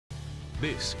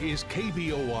This is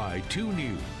KBOI 2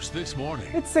 News this morning.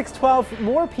 It's 6:12.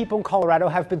 More people in Colorado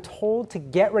have been told to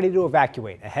get ready to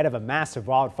evacuate ahead of a massive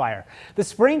wildfire. The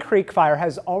Spring Creek fire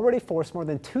has already forced more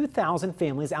than 2,000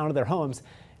 families out of their homes,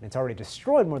 and it's already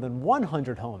destroyed more than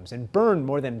 100 homes and burned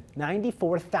more than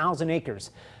 94,000 acres.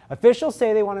 Officials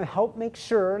say they want to help make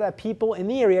sure that people in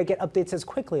the area get updates as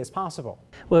quickly as possible.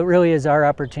 Well, it really is our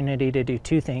opportunity to do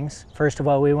two things. First of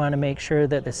all, we want to make sure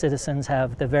that the citizens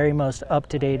have the very most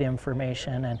up-to-date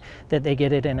information and that they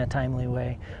get it in a timely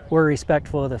way. We're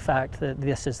respectful of the fact that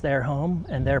this is their home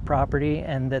and their property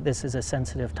and that this is a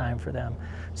sensitive time for them.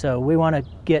 So we want to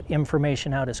get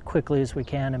information out as quickly as we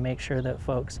can and make sure that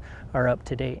folks are up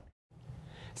to date.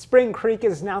 Spring Creek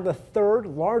is now the third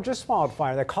largest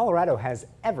wildfire that Colorado has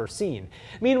ever seen.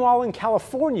 Meanwhile, in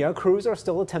California, crews are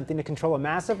still attempting to control a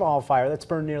massive wildfire that's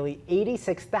burned nearly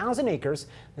 86,000 acres.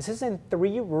 This is in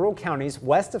 3 rural counties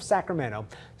west of Sacramento.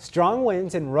 Strong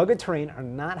winds and rugged terrain are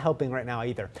not helping right now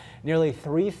either. Nearly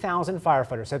 3,000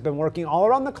 firefighters have been working all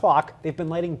around the clock. They've been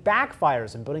lighting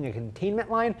backfires and building a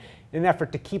containment line in an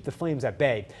effort to keep the flames at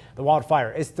bay. The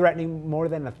wildfire is threatening more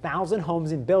than 1,000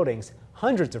 homes and buildings.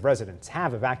 Hundreds of residents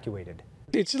have evacuated.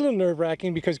 It's a little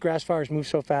nerve-wracking because grass fires move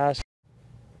so fast.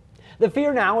 The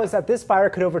fear now is that this fire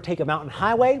could overtake a mountain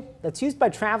highway that's used by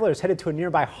travelers headed to a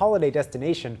nearby holiday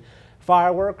destination.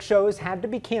 Fireworks shows had to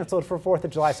be canceled for 4th of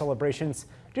July celebrations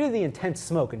due to the intense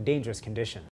smoke and dangerous conditions.